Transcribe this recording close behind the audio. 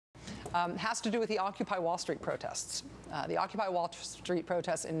has to do with the Occupy Wall Street protests. The Occupy Wall Street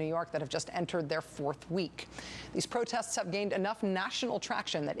protests in New York that have just entered their 4th week. These protests have gained enough national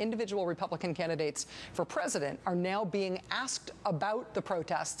traction that individual Republican candidates for president are now being asked about the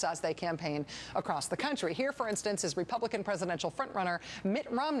protests as they campaign across the country. Here, for instance, is Republican presidential frontrunner Mitt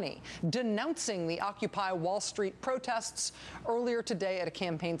Romney denouncing the Occupy Wall Street protests earlier today at a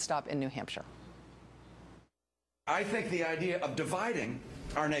campaign stop in New Hampshire. I think the idea of dividing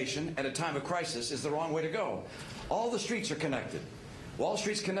our nation at a time of crisis is the wrong way to go. All the streets are connected. Wall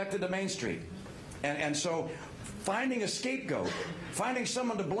Street's connected to Main Street. And so finding a scapegoat, finding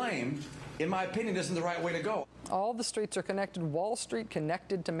someone to blame, in my opinion, isn't the right way to go. All the streets are connected. Wall Street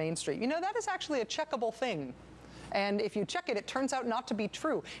connected to Main Street. You know, that is actually a checkable thing. And if you check it, it turns out not to be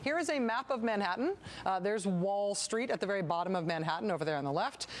true. Here is a map of Manhattan. There's Wall Street at the very bottom of Manhattan over there on the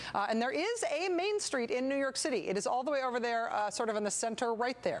left. And there is a Main Street in New York City. It is all the way over there, sort of in the center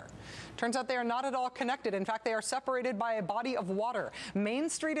right there. Turns out they are not at all connected. In fact, they are separated by a body of water. Main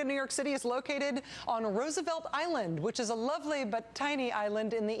Street in New York City is located on Roosevelt Island, which is a lovely but tiny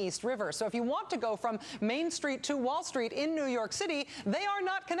island in the East River. So if you want to go from Main Street to Wall Street in New York City, they are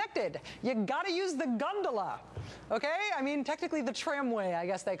not connected. You gotta use the gondola. Okay? I mean, technically the tramway, I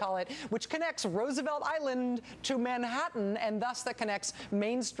guess they call it, which connects Roosevelt Island to Manhattan, and thus that connects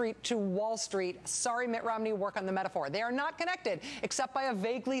Main Street to Wall Street. Sorry, Mitt Romney, work on the metaphor. They are not connected, except by a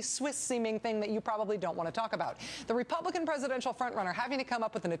vaguely Swiss-seeming thing that you probably don't want to talk about. The Republican presidential frontrunner having to come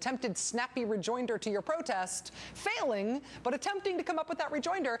up with an attempted snappy rejoinder to your protest, failing, but attempting to come up with that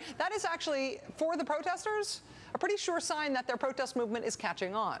rejoinder, that is actually, for the protesters, a pretty sure sign that their protest movement is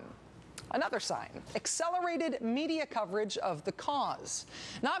catching on. Another sign, accelerated media coverage of the cause.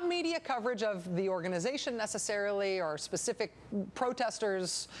 Not media coverage of the organization necessarily or specific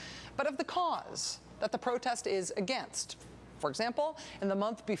protesters, but of the cause that the protest is against. For example, in the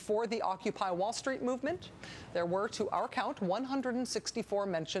month before the Occupy Wall Street movement, there were, to our count, 164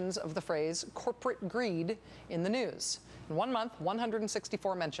 mentions of the phrase corporate greed in the news. In 1 month,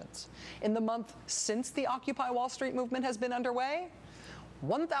 164 mentions. In the month since the Occupy Wall Street movement has been underway,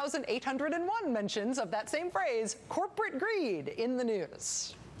 1,801 mentions of that same phrase, corporate greed, in the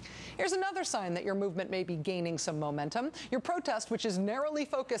news. Here's another sign that your movement may be gaining some momentum. Your protest, which is narrowly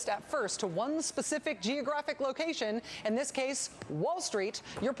focused at first to one specific geographic location, in this case, Wall Street,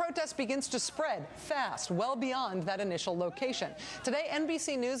 your protest begins to spread fast, well beyond that initial location. Today,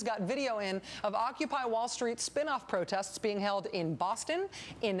 NBC News got video in of Occupy Wall Street spin-off protests being held in Boston,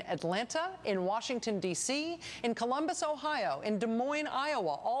 in Atlanta, in Washington, D.C., in Columbus, Ohio, in Des Moines,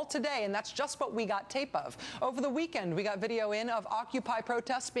 Iowa, all today, and that's just what we got tape of. Over the weekend, we got video in of Occupy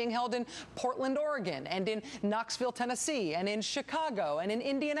protests being held in Portland, Oregon, and in Knoxville, Tennessee, and in Chicago, and in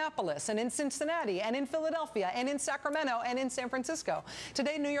Indianapolis, and in Cincinnati, and in Philadelphia, and in Sacramento, and in San Francisco.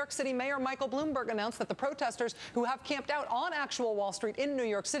 Today, New York City Mayor Michael Bloomberg announced that the protesters who have camped out on actual Wall Street in New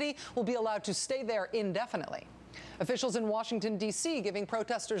York City will be allowed to stay there indefinitely. Officials in Washington, D.C. giving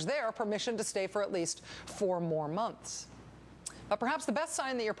protesters there permission to stay for at least 4 more months. But perhaps the best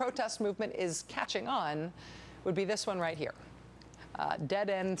sign that your protest movement is catching on would be this one right here.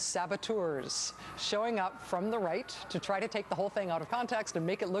 Dead-end saboteurs showing up from the right to try to take the whole thing out of context and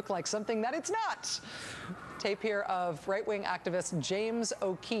make it look like something that it's not. Tape here of right-wing activist James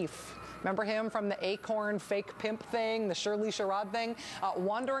O'Keefe. Remember him from the Acorn fake pimp thing, the Shirley Sherrod thing?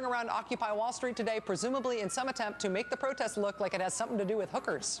 Wandering around Occupy Wall Street today, presumably in some attempt to make the protest look like it has something to do with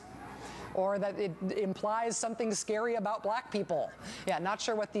hookers, or that it implies something scary about black people. Yeah, not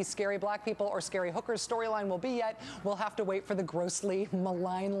sure what the scary black people or scary hookers storyline will be yet. We'll have to wait for the grossly,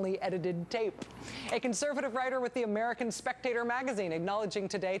 malignly edited tape. A conservative writer with the American Spectator magazine acknowledging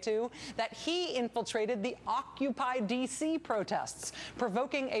today, too, that he infiltrated the Occupy D.C. protests,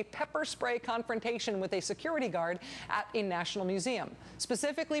 provoking a pepper spray confrontation with a security guard at a national museum,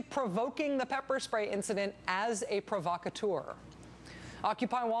 specifically provoking the pepper spray incident as a provocateur.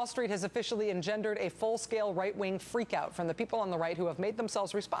 Occupy Wall Street has officially engendered a full-scale right-wing freakout from the people on the right who have made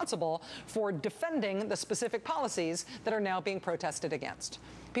themselves responsible for defending the specific policies that are now being protested against.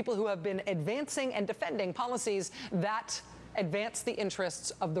 People who have been advancing and defending policies that advance the interests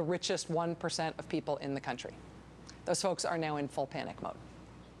of the richest 1% of people in the country. Those folks are now in full panic mode.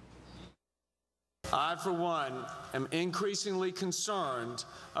 I, for one, am increasingly concerned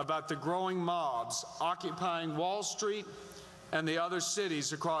about the growing mobs occupying Wall Street and the other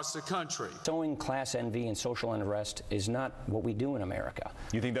cities across the country. Sowing class envy and social unrest is not what we do in America.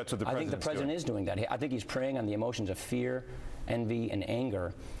 You think that's what the president's doing? I think the president is doing that. I think he's preying on the emotions of fear, envy, and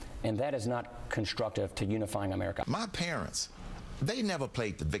anger, and that is not constructive to unifying America. My parents, they never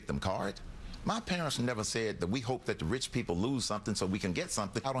played the victim card. My parents never said that we hope that the rich people lose something so we can get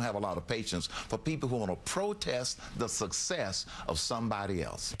something. I don't have a lot of patience for people who want to protest the success of somebody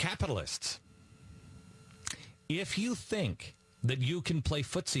else. Capitalists. If you think that you can play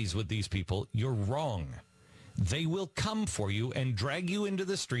footsies with these people, you're wrong. They will come for you and drag you into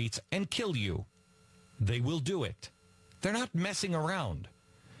the streets and kill you. They will do it. They're not messing around.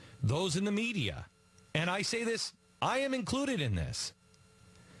 Those in the media, and I say this, I am included in this,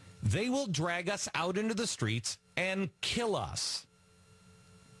 they will drag us out into the streets and kill us.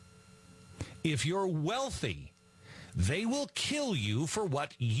 If you're wealthy, they will kill you for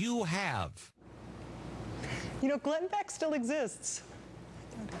what you have. You know, Glenn Beck still exists.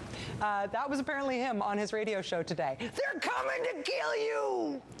 That was apparently him on his radio show today. They're coming to kill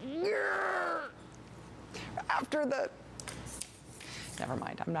you! After the... Never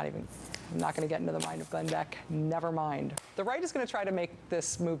mind. I'm not going to get into the mind of Glenn Beck. Never mind. The right is going to try to make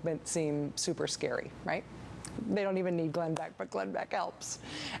this movement seem super scary, right? They don't even need Glenn Beck, but Glenn Beck helps.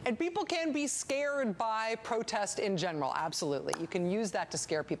 And people can be scared by protest in general, absolutely. You can use that to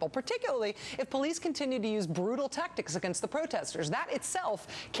scare people, particularly if police continue to use brutal tactics against the protesters. That itself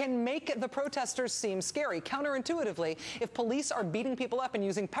can make the protesters seem scary. Counterintuitively, if police are beating people up and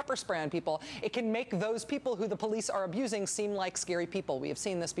using pepper spray on people, it can make those people who the police are abusing seem like scary people. We have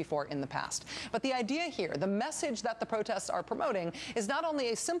seen this before in the past. But the idea here, the message that the protests are promoting, is not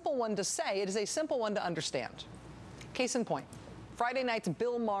only a simple one to say, it is a simple one to understand. Case in point, Friday night's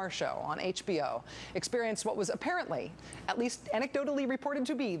Bill Maher show on HBO experienced what was apparently, at least anecdotally reported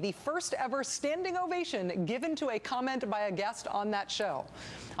to be, the first ever standing ovation given to a comment by a guest on that show.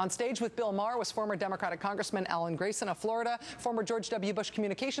 On stage with Bill Maher was former Democratic Congressman Alan Grayson of Florida, former George W. Bush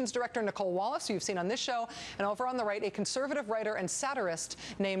Communications Director Nicole Wallace, who you've seen on this show, and over on the right, a conservative writer and satirist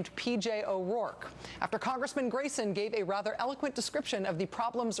named P.J. O'Rourke. After Congressman Grayson gave a rather eloquent description of the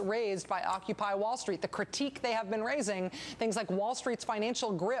problems raised by Occupy Wall Street, the critique they have been raising, things like Wall Street's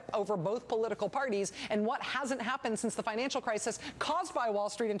financial grip over both political parties and what hasn't happened since the financial crisis caused by Wall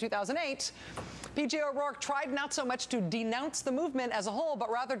Street in 2008, P.J. O'Rourke tried not so much to denounce the movement as a whole, but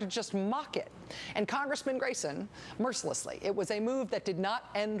rather to just mock it. And Congressman Grayson, mercilessly, it was a move that did not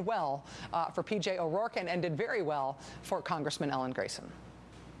end well for P.J. O'Rourke and ended very well for Congressman Alan Grayson.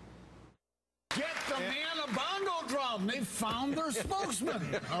 Get the man a bongo drum. They found their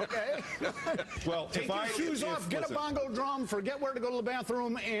spokesman. Okay? Well, take your shoes off, get a bongo drum, forget where to go to the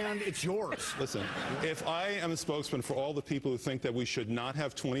bathroom, and it's yours. Listen, if I am a spokesman for all the people who think that we should not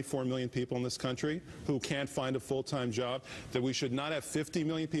have 24 million people in this country who can't find a full-time job, that we should not have 50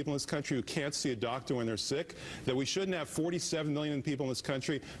 million people in this country who can't see a doctor when they're sick, that we shouldn't have 47 million people in this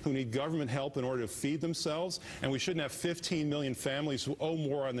country who need government help in order to feed themselves, and we shouldn't have 15 million families who owe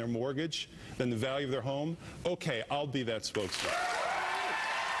more on their mortgage than the value of their home, okay, I'll be that spokesman.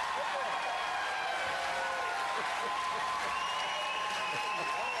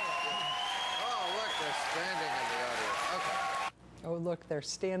 Oh, look, they're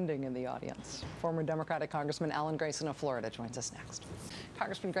standing in the audience. Former Democratic Congressman Alan Grayson of Florida joins us next.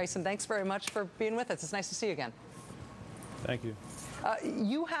 Congressman Grayson, thanks very much for being with us. It's nice to see you again. Thank you.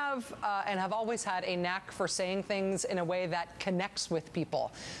 You have and have always had a knack for saying things in a way that connects with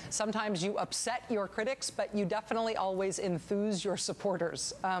people. Sometimes you upset your critics, but you definitely always enthuse your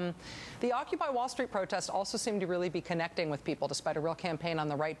supporters. The Occupy Wall Street protests also seem to really be connecting with people, despite a real campaign on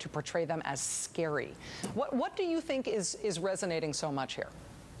the right to portray them as scary. What do you think is resonating so much here?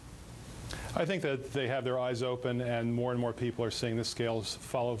 I think that they have their eyes open, and more people are seeing the scales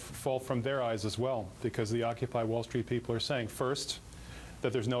fall from their eyes as well, because the Occupy Wall Street people are saying, first,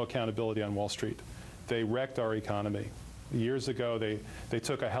 that there's no accountability on Wall Street. They wrecked our economy. Years ago, they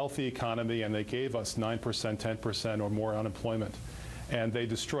took a healthy economy and they gave us 9%, 10% or more unemployment. And they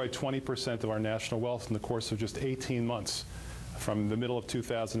destroyed 20% of our national wealth in the course of just 18 months. From the middle of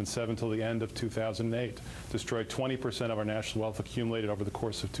 2007 till the end of 2008, destroyed 20% of our national wealth accumulated over the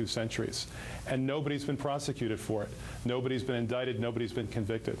course of 2 centuries. And nobody's been prosecuted for it. Nobody's been indicted. Nobody's been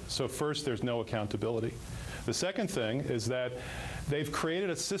convicted. So first, there's no accountability. The second thing is that they've created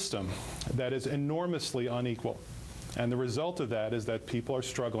a system that is enormously unequal. And the result of that is that people are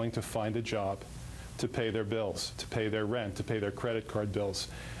struggling to find a job, to pay their bills, to pay their rent, to pay their credit card bills.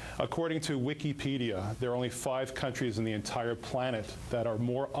 According to Wikipedia, there are only 5 countries in the entire planet that are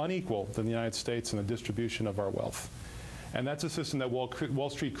more unequal than the United States in the distribution of our wealth. And that's a system that Wall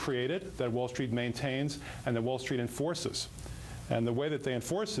Street created, that Wall Street maintains, and that Wall Street enforces. And the way that they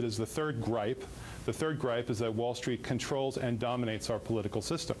enforce it is the third gripe. The third gripe is that Wall Street controls and dominates our political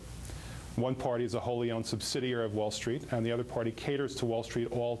system. One party is a wholly owned subsidiary of Wall Street, and the other party caters to Wall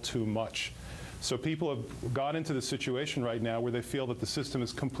Street all too much. So people have got into the situation right now where they feel that the system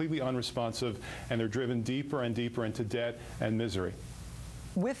is completely unresponsive and they're driven deeper and deeper into debt and misery.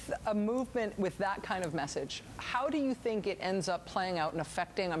 With a movement with that kind of message, how do you think it ends up playing out and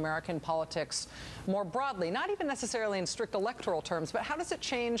affecting American politics more broadly? Not even necessarily in strict electoral terms, but how does it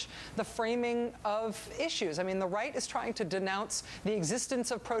change the framing of issues? I mean, the right is trying to denounce the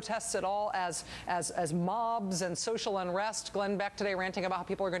existence of protests at all as mobs and social unrest. Glenn Beck today ranting about how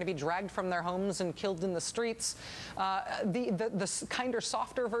people are going to be dragged from their homes and killed in the streets. The kinder,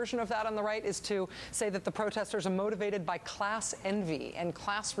 softer version of that on the right is to say that the protesters are motivated by class envy and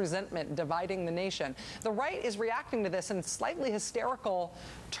class resentment dividing the nation. The right is reacting to this in slightly hysterical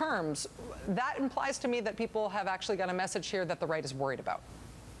terms. That implies to me that people have actually got a message here that the right is worried about.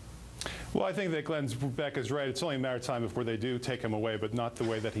 Well, I think that Glenn Beck is right. It's only a matter of time before they do take him away, but not the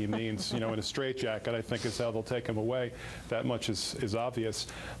way that he means. In a straitjacket, I think is how they'll take him away. That much is obvious.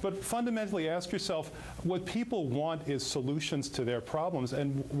 But fundamentally, ask yourself, what people want is solutions to their problems,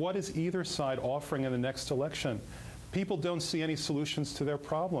 and what is either side offering in the next election? People don't see any solutions to their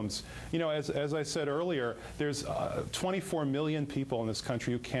problems. As I said earlier, there's 24 million people in this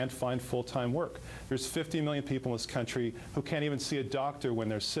country who can't find full-time work. There's 50 million people in this country who can't even see a doctor when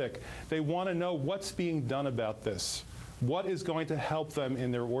they're sick. They want to know what's being done about this. What is going to help them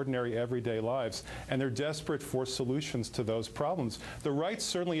in their ordinary everyday lives? And they're desperate for solutions to those problems. The right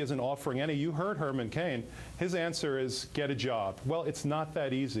certainly isn't offering any. You heard Herman Cain. His answer is get a job. Well, it's not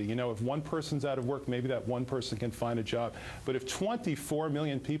that easy. If one person's out of work, maybe that one person can find a job. But if 24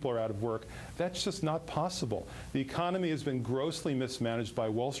 million people are out of work, that's just not possible. The economy has been grossly mismanaged by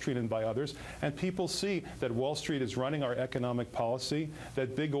Wall Street and by others, and people see that Wall Street is running our economic policy,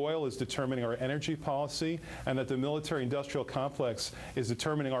 that big oil is determining our energy policy, and that the military-industrial complex is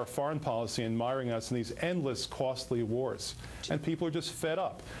determining our foreign policy and miring us in these endless, costly wars. And people are just fed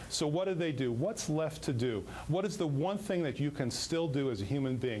up. So what do? What's left to do? What is the one thing that you can still do as a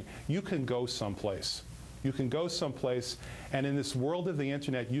human being? You can go someplace. You can go someplace, and in this world of the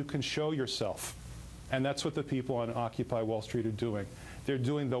internet, you can show yourself. And that's what the people on Occupy Wall Street are doing. They're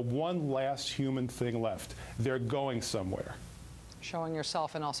doing the one last human thing left. They're going somewhere. Showing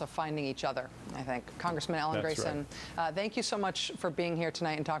yourself and also finding each other, I think. Congressman Alan Grayson, right. Thank you so much for being here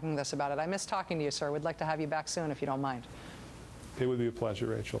tonight and talking with us about it. I miss talking to you, sir. We'd like to have you back soon if you don't mind. It would be a pleasure,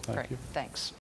 Rachel. Thank you. Thanks.